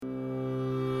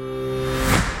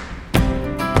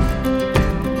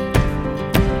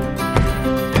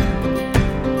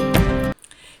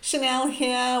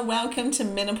here. Welcome to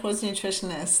Menopause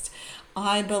Nutritionist.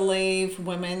 I believe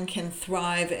women can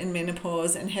thrive in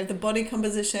menopause and have the body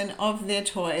composition of their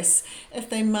choice if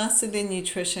they master their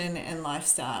nutrition and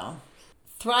lifestyle.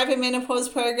 Thriving Menopause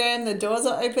program, the doors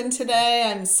are open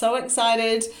today. I'm so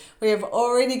excited. We have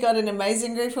already got an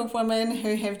amazing group of women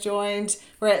who have joined.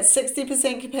 We're at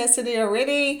 60% capacity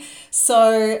already,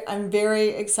 so I'm very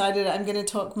excited. I'm going to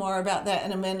talk more about that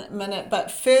in a minute. But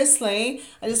firstly,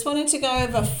 I just wanted to go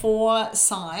over 4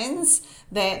 signs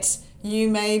that you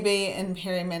may be in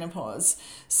perimenopause.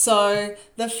 So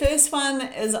the first one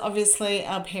is obviously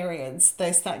our periods.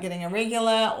 They start getting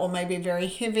irregular or maybe very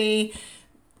heavy.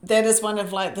 That is one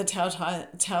of like the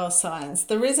telltale signs.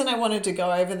 The reason I wanted to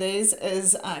go over these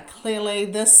is clearly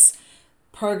this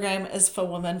program is for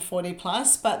women 40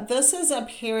 plus, but this is a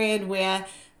period where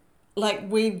like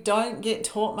we don't get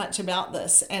taught much about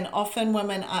this, and often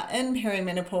women are in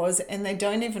perimenopause and they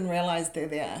don't even realize they're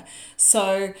there.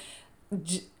 So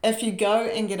if you go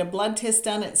and get a blood test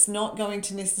done, it's not going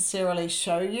to necessarily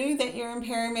show you that you're in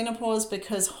perimenopause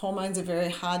because hormones are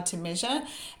very hard to measure,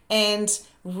 and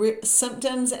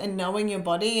symptoms and knowing your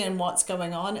body and what's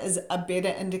going on is a better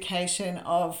indication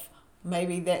of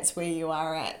maybe that's where you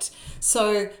are at.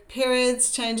 So periods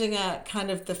changing are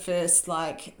kind of the first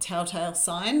like telltale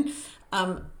sign.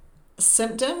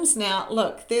 Symptoms, now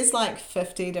look, there's like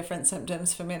 50 different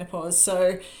symptoms for menopause,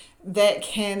 so that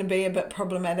can be a bit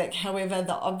problematic. However,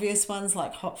 the obvious ones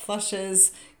like hot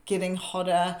flushes, getting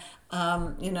hotter,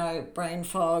 brain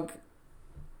fog,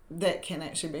 that can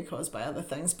actually be caused by other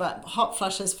things, but hot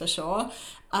flushes for sure,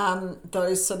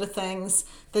 those sort of things.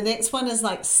 The next one is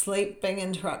like sleep being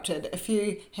interrupted. If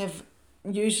you have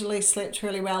usually slept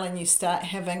really well and you start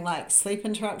having like sleep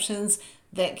interruptions,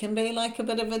 that can be like a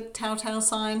bit of a telltale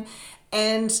sign.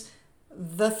 And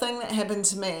the thing that happened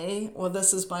to me, well,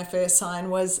 this is my first sign,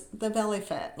 was the belly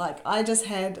fat. Like I just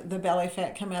had the belly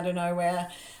fat come out of nowhere.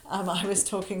 I was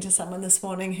talking to someone this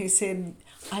morning who said,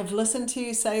 I've listened to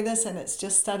you say this and it's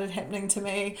just started happening to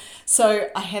me. So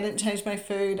I hadn't changed my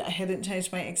food, I hadn't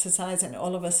changed my exercise, and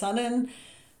all of a sudden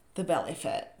the belly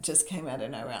fat just came out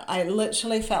of nowhere. I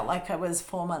literally felt like I was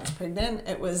 4 months pregnant.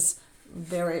 It was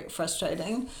very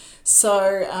frustrating.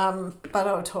 So, but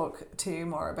I'll talk to you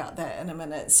more about that in a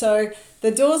minute. So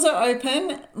the doors are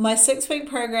open. My 6-week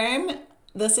program,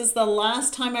 this is the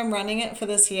last time I'm running it for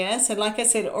this year. So like I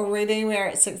said, already we're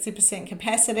at 60%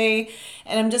 capacity,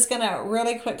 and I'm just going to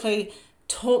really quickly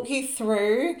talk you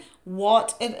through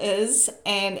what it is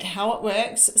and how it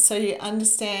works so you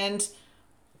understand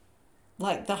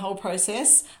like the whole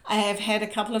process. I have had a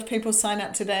couple of people sign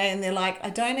up today and they're like, I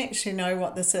don't actually know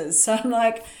what this is. So I'm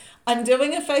like, I'm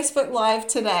doing a Facebook Live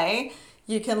today.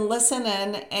 You can listen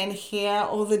in and hear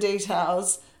all the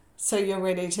details so you're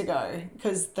ready to go,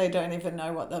 because they don't even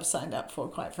know what they've signed up for,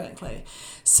 quite frankly.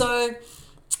 So,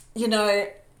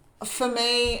 for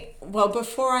me, well,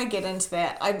 before I get into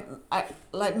that, I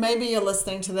like maybe you're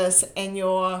listening to this and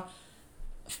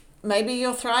maybe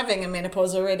you're thriving in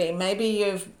menopause already. Maybe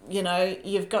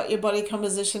you've got your body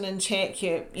composition in check.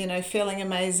 You're feeling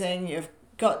amazing. You've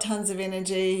got tons of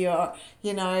energy.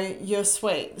 You're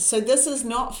sweet. So this is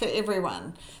not for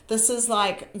everyone. This is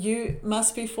like you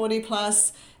must be 40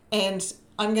 plus, and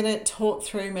I'm going to talk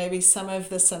through maybe some of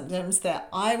the symptoms that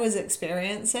I was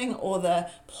experiencing or the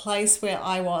place where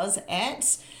I was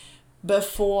at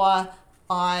before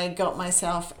I got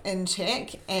myself in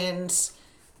check. And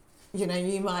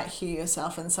you might hear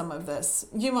yourself in some of this.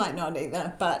 You might not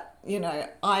either, but,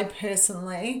 I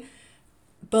personally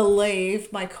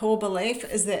believe, my core belief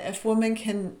is that if women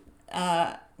can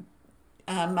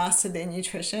master their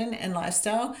nutrition and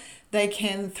lifestyle, they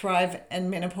can thrive in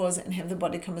menopause and have the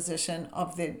body composition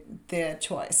of their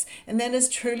choice. And that is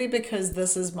truly because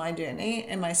this is my journey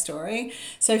and my story.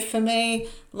 So for me,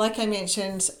 like I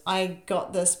mentioned, I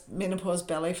got this menopause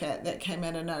belly fat that came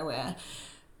out of nowhere.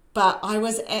 But I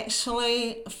was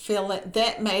actually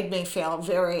that made me feel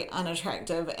very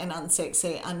unattractive and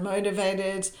unsexy,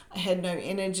 unmotivated. I had no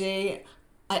energy.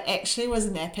 I actually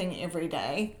was napping every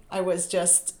day. I was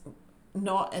just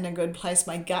not in a good place.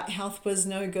 My gut health was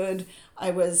no good.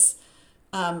 I was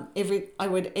I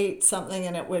would eat something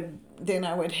and I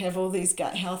would have all these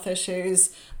gut health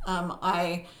issues.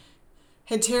 I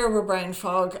had terrible brain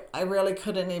fog. I really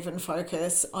couldn't even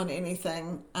focus on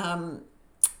anything.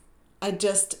 I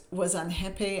just was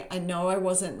unhappy. I know I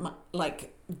wasn't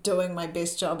like doing my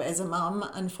best job as a mum.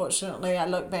 Unfortunately, I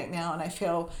look back now and I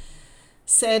feel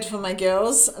sad for my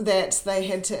girls that they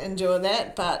had to endure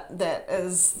that, but that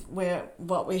is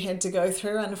what we had to go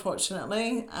through,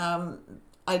 unfortunately.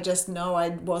 I just know I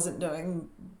wasn't doing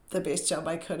the best job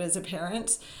I could as a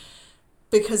parent.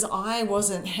 because I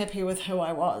wasn't happy with who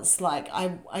I was. Like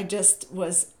I just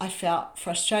was, I felt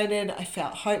frustrated. I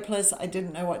felt hopeless. I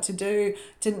didn't know what to do.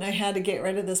 Didn't know how to get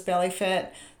rid of this belly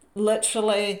fat.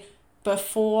 Literally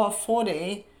before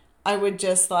 40, I would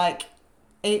just like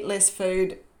eat less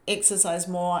food, exercise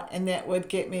more, and that would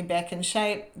get me back in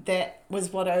shape. That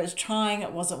was what I was trying.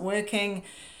 It wasn't working.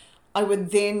 I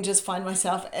would then just find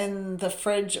myself in the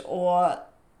fridge or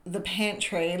the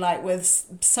pantry, like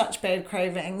with such bad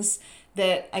cravings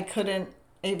that I couldn't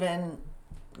even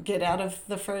get out of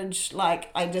the fridge. Like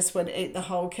I just would eat the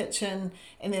whole kitchen,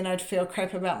 and then I'd feel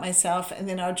crap about myself, and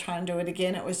then I'd try and do it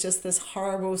again. It was just this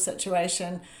horrible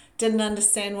situation. Didn't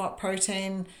understand what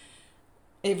protein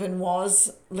even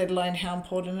was, let alone how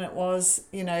important it was,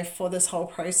 for this whole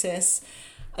process.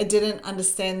 I didn't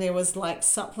understand there was like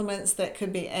supplements that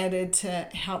could be added to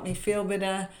help me feel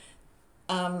better.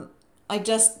 I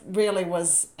just really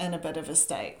was in a bit of a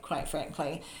state, quite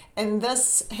frankly. And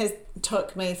this has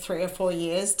took me 3 or 4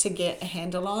 years to get a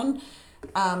handle on.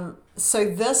 So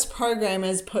this program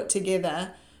is put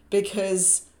together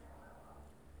because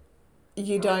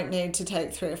you don't need to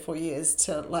take 3 or 4 years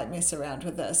to like mess around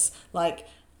with this. Like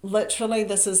literally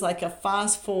this is like a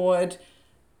fast forward,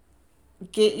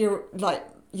 get your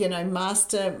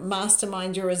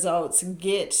mastermind your results,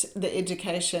 get the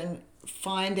education,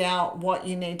 find out what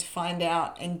you need to find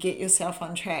out, and get yourself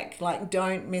on track. Like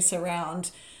don't mess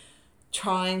around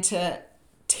trying to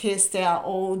test out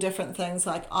all different things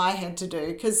like I had to do,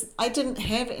 because I didn't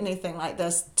have anything like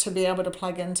this to be able to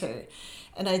plug into.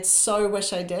 And I so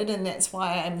wish I did, and that's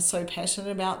why I'm so passionate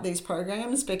about these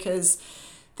programs, because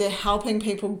they're helping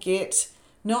people get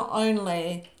not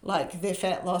only like their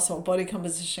fat loss or body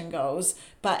composition goals,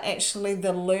 but actually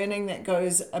the learning that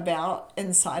goes about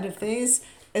inside of these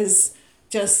is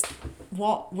just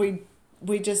what we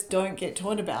just don't get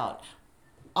taught about.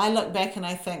 I look back and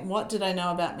I think, what did I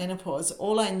know about menopause?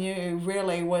 All I knew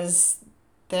really was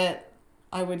that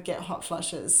I would get hot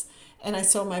flushes. And I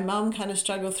saw my mum kind of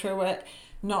struggle through it,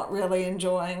 not really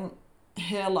enjoying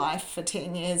her life for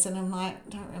 10 years. And I'm like,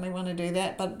 don't really want to do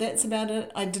that. But that's about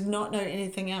it. I did not know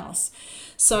anything else.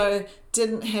 So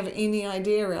didn't have any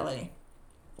idea really.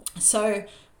 So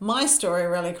my story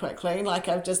really quickly, like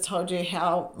I've just told you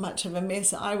how much of a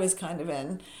mess I was kind of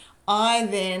in. I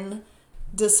then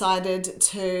decided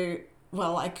to,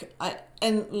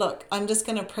 and look, I'm just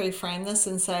going to pre-frame this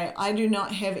and say I do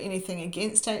not have anything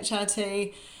against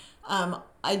HRT.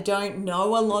 I don't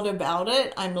know a lot about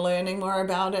it. I'm learning more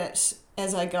about it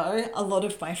as I go. A lot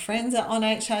of my friends are on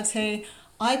HRT.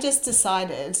 I just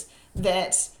decided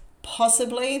that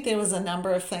possibly there was a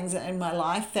number of things in my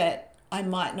life that I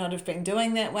might not have been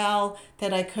doing that well,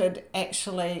 that I could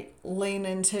actually lean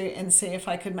into and see if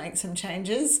I could make some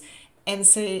changes and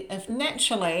see if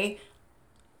naturally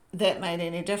that made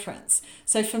any difference.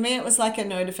 So for me, it was like a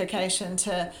notification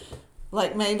to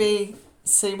like maybe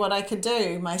see what I could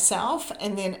do myself.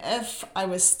 And then if I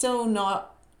was still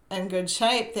not in good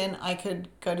shape, then I could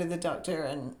go to the doctor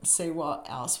and see what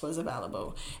else was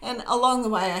available. And along the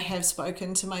way, I have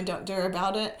spoken to my doctor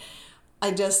about it. I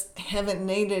just haven't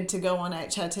needed to go on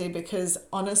HRT because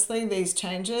honestly, these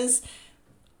changes,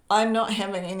 I'm not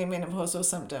having any menopausal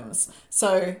symptoms.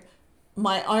 So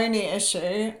my only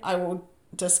issue I will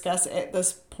discuss at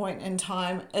this point in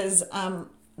time is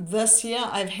this year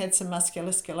I've had some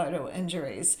musculoskeletal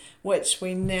injuries, which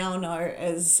we now know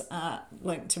is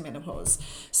linked to menopause.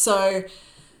 So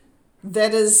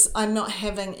that is, I'm not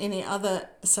having any other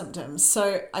symptoms.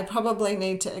 So I probably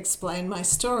need to explain my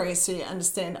story so you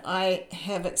understand I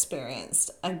have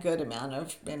experienced a good amount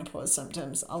of menopause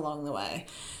symptoms along the way.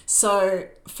 So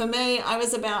for me, I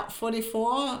was about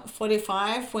 44,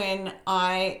 45 when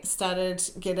I started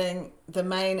getting the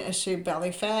main issue,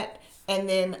 belly fat. And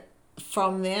then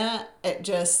from there, it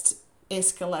just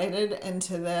escalated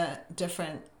into the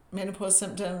different menopause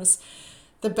symptoms.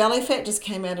 The belly fat just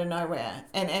came out of nowhere.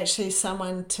 And actually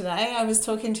someone today I was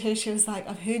talking to, she was like,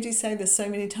 I've heard you say this so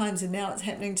many times and now it's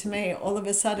happening to me. All of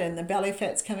a sudden, the belly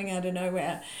fat's coming out of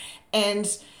nowhere.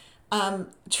 And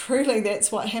truly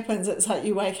that's what happens. It's like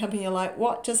you wake up and you're like,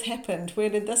 what just happened? Where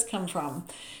did this come from?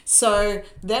 So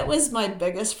that was my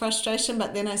biggest frustration.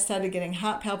 But then I started getting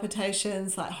heart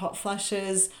palpitations, like hot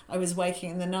flushes. I was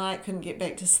waking in the night, couldn't get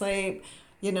back to sleep,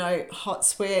 hot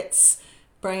sweats,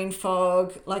 brain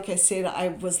fog. Like I said, I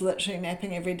was literally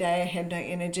napping every day. I had no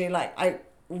energy. Like I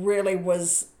really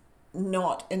was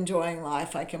not enjoying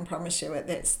life, I can promise you, at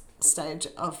that stage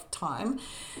of time.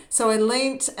 So I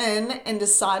leant in and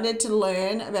decided to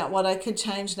learn about what I could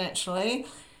change naturally.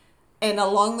 And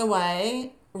along the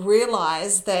way,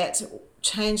 realized that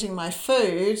changing my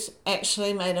food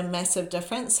actually made a massive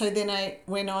difference. So then I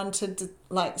went on to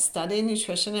study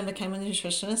nutrition and became a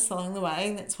nutritionist along the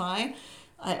way. That's why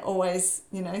I always,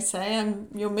 say I'm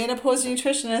your menopause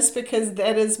nutritionist, because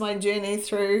that is my journey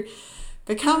through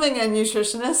becoming a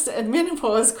nutritionist in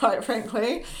menopause, quite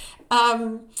frankly.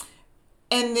 And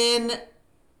then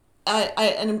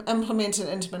I implemented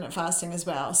intermittent fasting as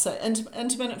well. So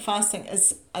intermittent fasting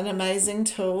is an amazing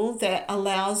tool that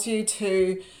allows you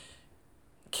to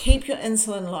keep your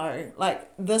insulin low. Like,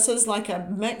 this is like a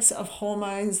mix of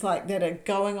hormones that are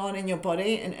going on in your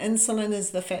body, and insulin is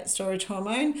the fat storage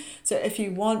hormone. So if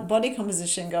you want body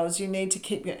composition goals, you need to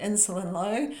keep your insulin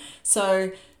low.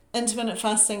 So intermittent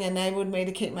fasting enabled me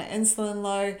to keep my insulin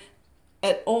low.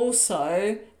 It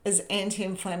also is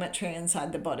anti-inflammatory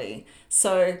inside the body.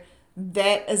 So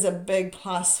that is a big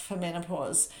plus for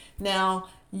menopause. Now,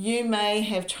 you may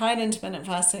have tried intermittent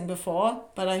fasting before,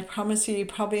 but I promise you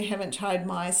probably haven't tried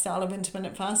my style of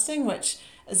intermittent fasting, which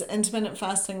is intermittent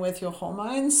fasting with your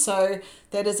hormones. So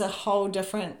that is a whole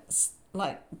different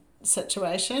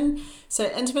situation. So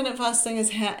intermittent fasting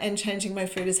is how, and changing my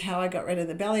food is how I got rid of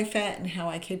the belly fat and how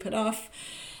I keep it off.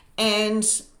 And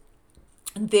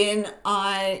then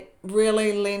I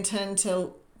really lent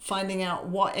into finding out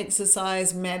what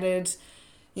exercise mattered,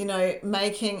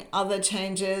 making other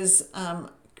changes,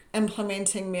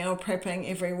 implementing meal prepping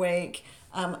every week,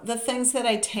 the things that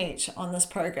I teach on this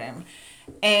program.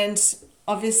 And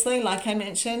obviously, like I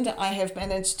mentioned, I have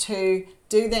managed to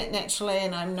do that naturally,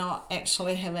 and I'm not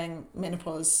actually having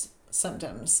menopause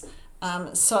symptoms.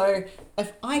 So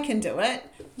if I can do it,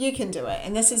 you can do it.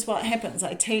 And this is what happens.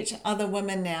 I teach other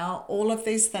women now all of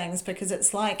these things, because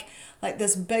it's like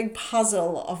this big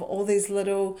puzzle of all these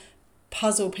little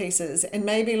puzzle pieces. And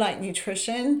maybe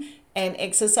nutrition and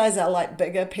exercise are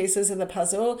bigger pieces of the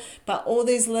puzzle, but all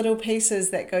these little pieces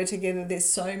that go together, there's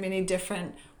so many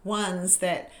different ones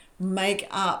that make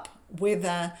up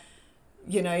whether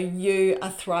you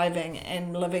are thriving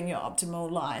and living your optimal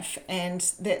life. And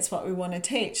that's what we want to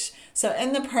teach. So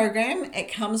in the program, it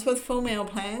comes with full meal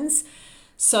plans.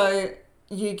 So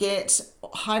you get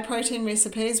high protein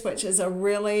recipes, which is a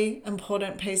really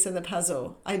important piece of the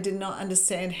puzzle. I did not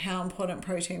understand how important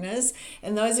protein is.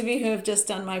 And those of you who have just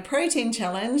done my protein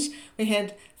challenge, we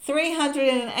had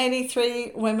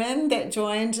 383 women that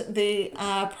joined the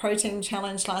protein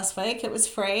challenge last week. It was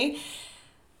free.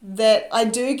 That I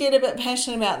do get a bit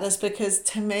passionate about this, because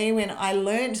to me, when I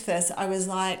learned this, I was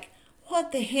like,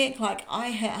 what the heck? I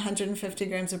had 150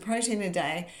 grams of protein a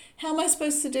day. How am I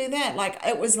supposed to do that?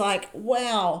 It was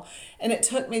wow. And it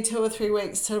took me 2 or 3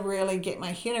 weeks to really get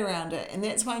my head around it. And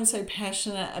that's why I'm so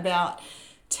passionate about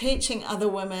teaching other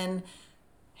women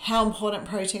how important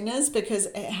protein is, because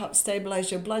it helps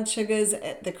stabilize your blood sugars,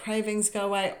 the cravings go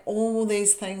away, all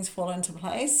these things fall into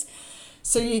place.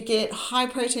 So you get high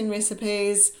protein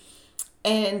recipes,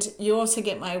 and you also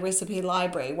get my recipe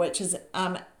library, which is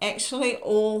actually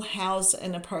all housed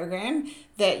in a program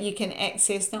that you can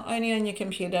access not only on your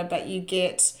computer, but you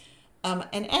get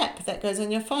an app that goes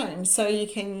on your phone. So you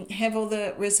can have all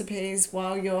the recipes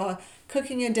while you're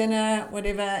cooking your dinner,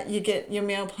 whatever. You get your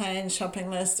meal plan,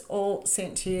 shopping list, all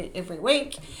sent to you every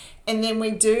week. And then we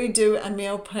do a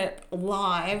meal prep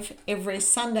live every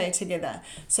Sunday together.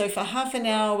 So for half an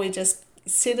hour, we just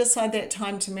set aside that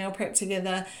time to meal prep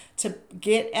together, to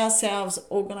get ourselves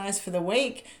organized for the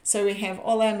week. So we have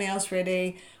all our meals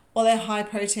ready, all our high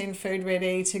protein food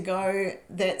ready to go.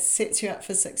 That sets you up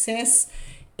for success.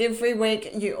 Every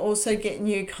week you also get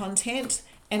new content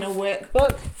and a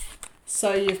workbook.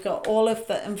 So you've got all of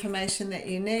the information that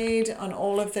you need on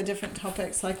all of the different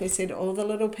topics, like I said, all the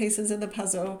little pieces of the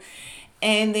puzzle.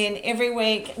 And then every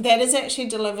week, that is actually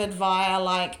delivered via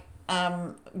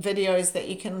videos that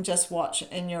you can just watch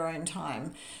in your own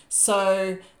time.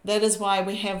 So that is why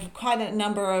I have quite a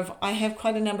number of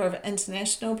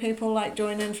international people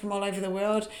join in from all over the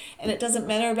world, and it doesn't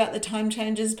matter about the time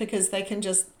changes, because they can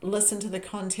just listen to the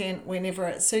content whenever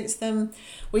it suits them.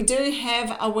 We do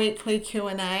have a weekly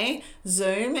Q&A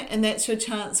Zoom, and that's your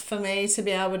chance for me to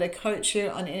be able to coach you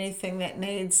on anything that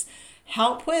needs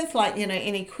help with,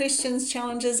 any questions,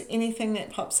 challenges, anything that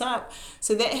pops up.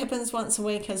 So that happens once a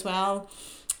week as well.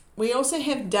 We also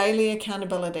have daily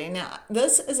accountability. Now,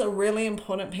 this is a really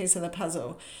important piece of the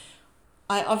puzzle.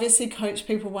 I obviously coach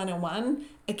people one-on-one.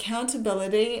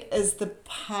 Accountability is the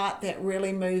part that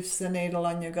really moves the needle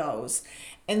on your goals.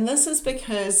 And this is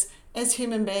because as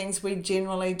human beings, we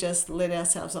generally just let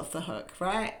ourselves off the hook,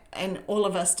 right? And all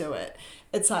of us do it.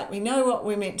 It's we know what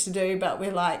we're meant to do, but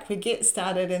we get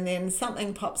started and then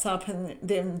something pops up, and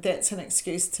then that's an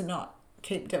excuse to not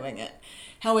keep doing it.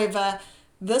 However,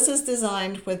 This is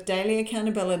designed with daily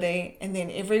accountability, and then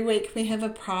every week we have a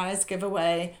prize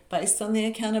giveaway based on the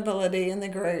accountability in the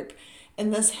group.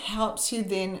 And this helps you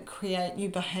then create new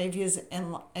behaviors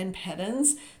and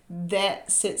patterns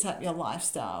that sets up your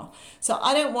lifestyle. So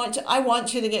I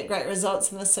want you to get great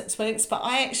results in the 6 weeks, but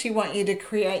I actually want you to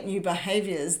create new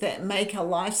behaviors that make a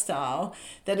lifestyle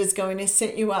that is going to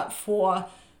set you up for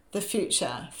the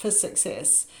future, for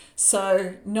success.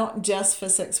 So not just for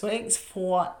 6 weeks,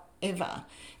 forever.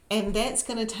 And that's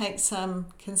going to take some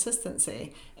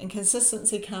consistency, and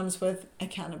consistency comes with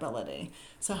accountability.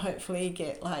 So hopefully you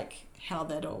get like how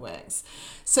that all works.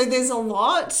 So there's a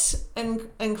lot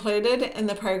included in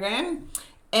the program,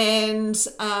 and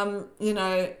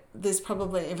there's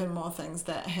probably even more things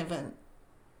that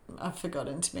I've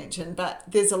forgotten to mention, but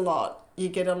there's a lot. You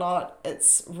get a lot.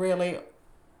 It's really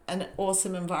an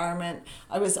awesome environment.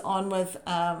 I was on with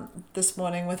this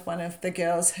morning with one of the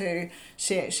girls who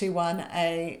she actually won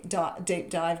a deep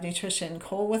dive nutrition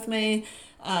call with me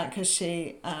because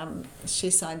she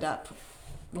signed up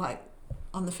like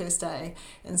on the first day,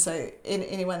 and so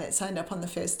anyone that signed up on the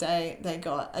first day, they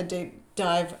got a deep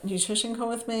dive nutrition call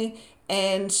with me.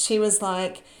 And she was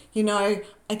like, I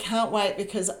can't wait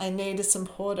because I need a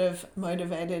supportive,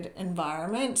 motivated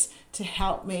environment to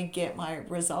help me get my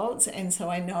results. And so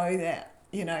I know that,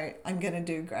 I'm going to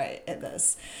do great at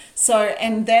this. So,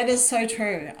 and that is so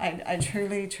true. I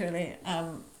truly,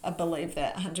 I believe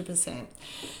that 100%.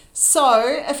 So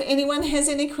if anyone has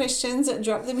any questions,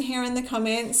 drop them here in the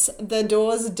comments. The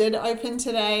doors did open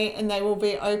today, and they will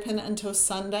be open until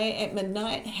Sunday at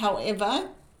midnight. However,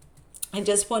 I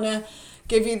just want to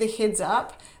give you the heads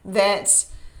up that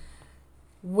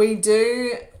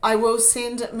I will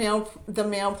send the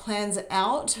meal plans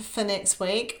out for next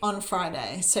week on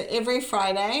Friday. So every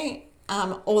Friday,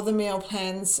 all the meal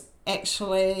plans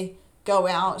actually go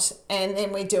out, and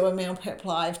then we do a meal prep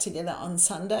live together on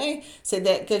Sunday. So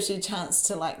that gives you a chance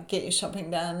to like get your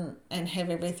shopping done and have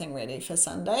everything ready for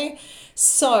Sunday.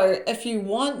 So if you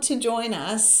want to join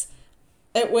us,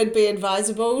 it would be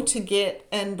advisable to get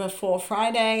in before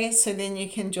Friday, so then you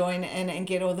can join in and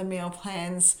get all the meal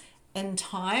plans in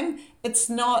time. It's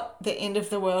not the end of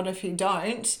the world if you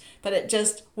don't, but it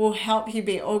just will help you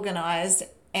be organized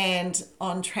and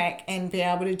on track and be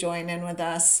able to join in with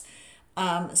us.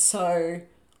 So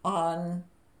on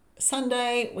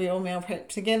Sunday, we all meal prep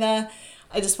together.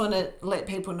 I just want to let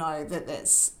people know that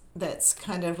that's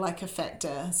kind of like a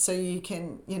factor, so you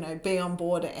can, be on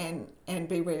board and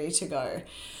be ready to go.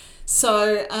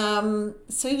 So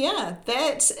yeah,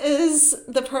 that is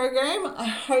the program.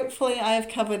 Hopefully I've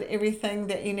covered everything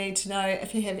that you need to know.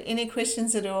 If you have any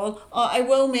questions at all, I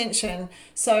will mention,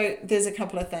 so there's a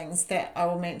couple of things that I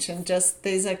will mention, just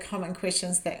these are common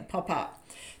questions that pop up.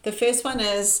 The first one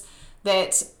is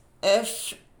that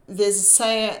if there's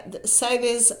say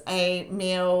there's a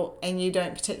meal and you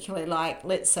don't particularly like,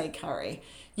 let's say curry,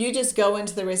 you just go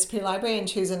into the recipe library and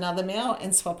choose another meal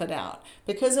and swap it out.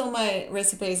 Because all my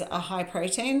recipes are high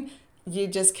protein, you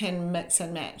just can mix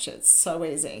and match. It's so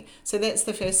easy. So that's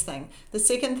the first thing. The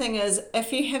second thing is,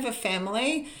 if you have a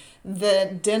family,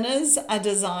 the dinners are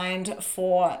designed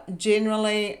for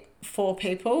generally 4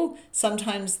 people.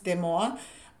 Sometimes they're more.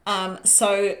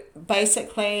 So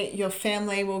basically your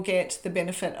family will get the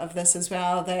benefit of this as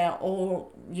well. They are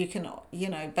all,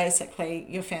 basically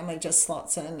your family just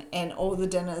slots in, and all the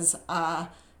dinners are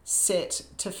set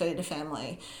to feed a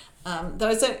family.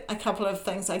 Those are a couple of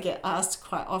things I get asked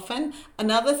quite often.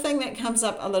 Another thing that comes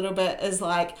up a little bit is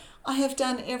like, I have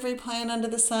done every plan under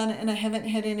the sun and I haven't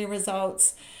had any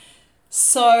results.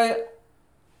 So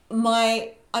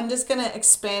I'm just going to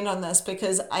expand on this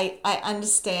because I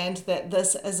understand that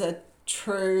this is a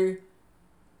true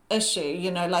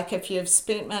issue. Like if you've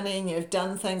spent money and you've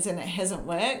done things and it hasn't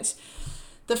worked,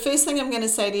 the first thing I'm going to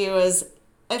say to you is,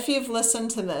 if you've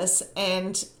listened to this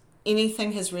and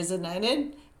anything has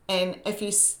resonated, and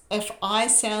if I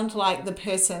sound like the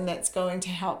person that's going to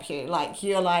help you, like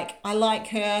you're like, I like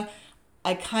her,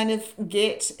 I kind of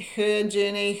get her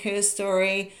journey, her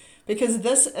story, because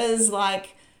this is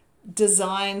like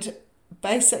designed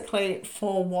basically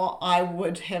for what I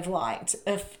would have liked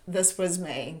if this was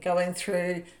me going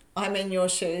through, I'm in your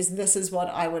shoes, this is what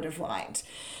I would have liked.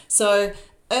 So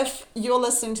if you're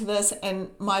listening to this and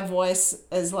my voice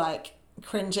is like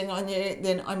cringing on you,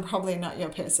 then I'm probably not your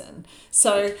person.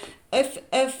 So if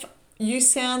you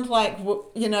sound like,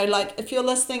 like if you're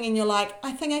listening and you're like,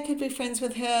 I think I could be friends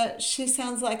with her, she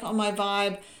sounds like on my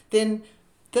vibe, then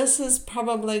this is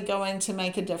probably going to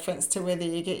make a difference to whether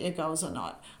you get your goals or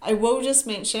not. I will just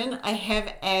mention, I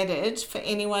have added, for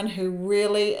anyone who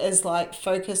really is like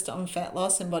focused on fat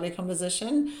loss and body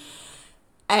composition,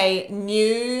 a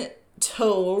new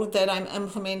tool that I'm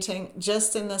implementing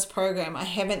just in this program. I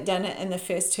haven't done it in the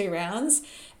first 2 rounds.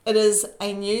 It is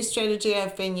a new strategy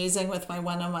I've been using with my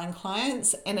one-on-one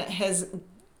clients, and it has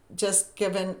just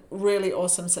given really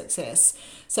awesome success.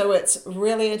 So it's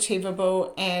really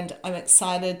achievable, and I'm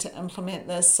excited to implement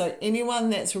this. So anyone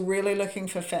that's really looking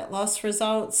for fat loss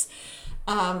results,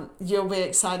 you'll be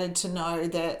excited to know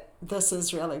that this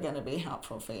is really going to be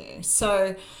helpful for you.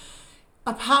 So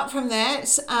apart from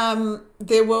that,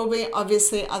 there will be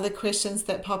obviously other questions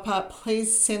that pop up.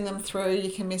 Please send them through. You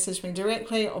can message me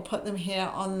directly or put them here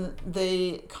on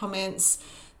the comments.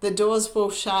 The doors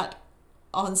will shut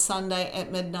on Sunday at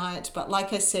midnight, but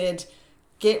like I said,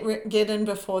 get in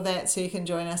before that so you can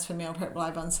join us for Meal Prep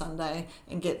Live on Sunday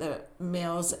and get the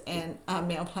meals and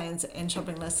meal plans and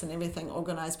shopping lists and everything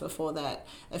organized before that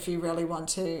if you really want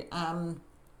to.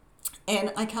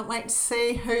 And I can't wait to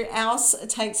see who else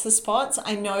takes the spots.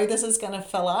 I know this is going to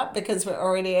fill up because we're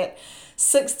already at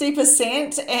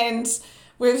 60% and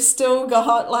we've still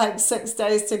got like 6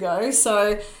 days to go.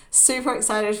 So super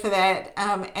excited for that,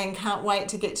 and can't wait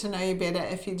to get to know you better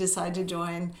if you decide to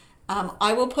join.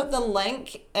 I will put the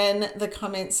link in the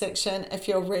comment section if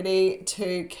you're ready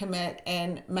to commit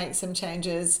and make some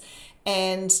changes.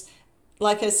 And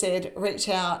like I said, reach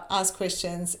out, ask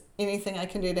questions, anything I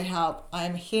can do to help.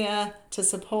 I'm here to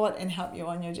support and help you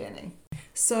on your journey.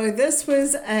 So this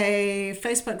was a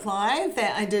Facebook Live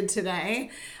that I did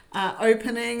today,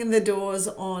 opening the doors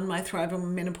on my Thrive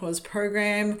on Menopause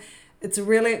program. It's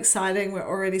really exciting. We're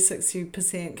already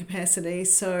 60% capacity,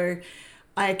 so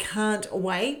I can't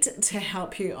wait to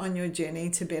help you on your journey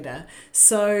to better.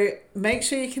 So make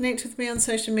sure you connect with me on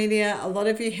social media. A lot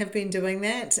of you have been doing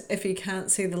that. If you can't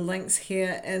see the links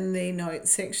here in the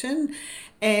notes section,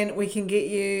 and we can get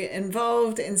you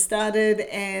involved and started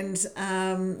and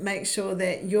make sure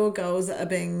that your goals are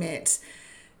being met.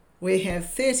 We have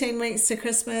 13 weeks to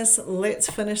Christmas. Let's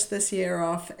finish this year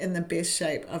off in the best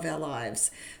shape of our lives.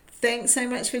 Thanks so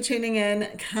much for tuning in.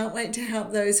 Can't wait to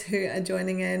help those who are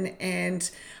joining in, and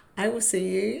I will see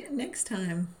you next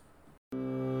time.